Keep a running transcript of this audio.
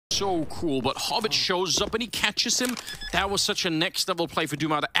so cool, but Hobbit shows up and he catches him. That was such a next-level play for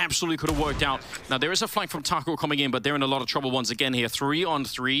Duma that absolutely could have worked out. Now, there is a flank from Taco coming in, but they're in a lot of trouble once again here.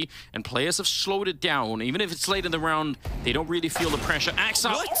 3-on-3, and players have slowed it down. Even if it's late in the round, they don't really feel the pressure. Axe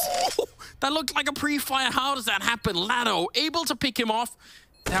out. Oh, that looked like a pre-fire. How does that happen? Lado able to pick him off.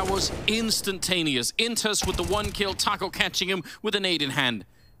 That was instantaneous. Intus with the 1 kill, Taco catching him with a nade in hand.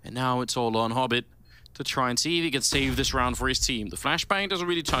 And now it's all on Hobbit to try and see if he can save this round for his team. The flashbang doesn't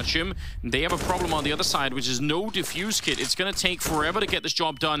really touch him. They have a problem on the other side, which is no diffuse kit. It's going to take forever to get this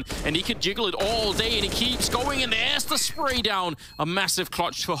job done, and he could jiggle it all day, and he keeps going, and there's the spray down. A massive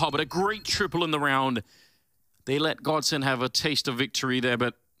clutch for Hobbit, a great triple in the round. They let Godsend have a taste of victory there,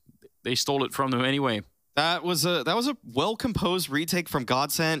 but they stole it from them anyway. That was a well-composed retake from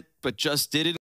Godsend, but just didn't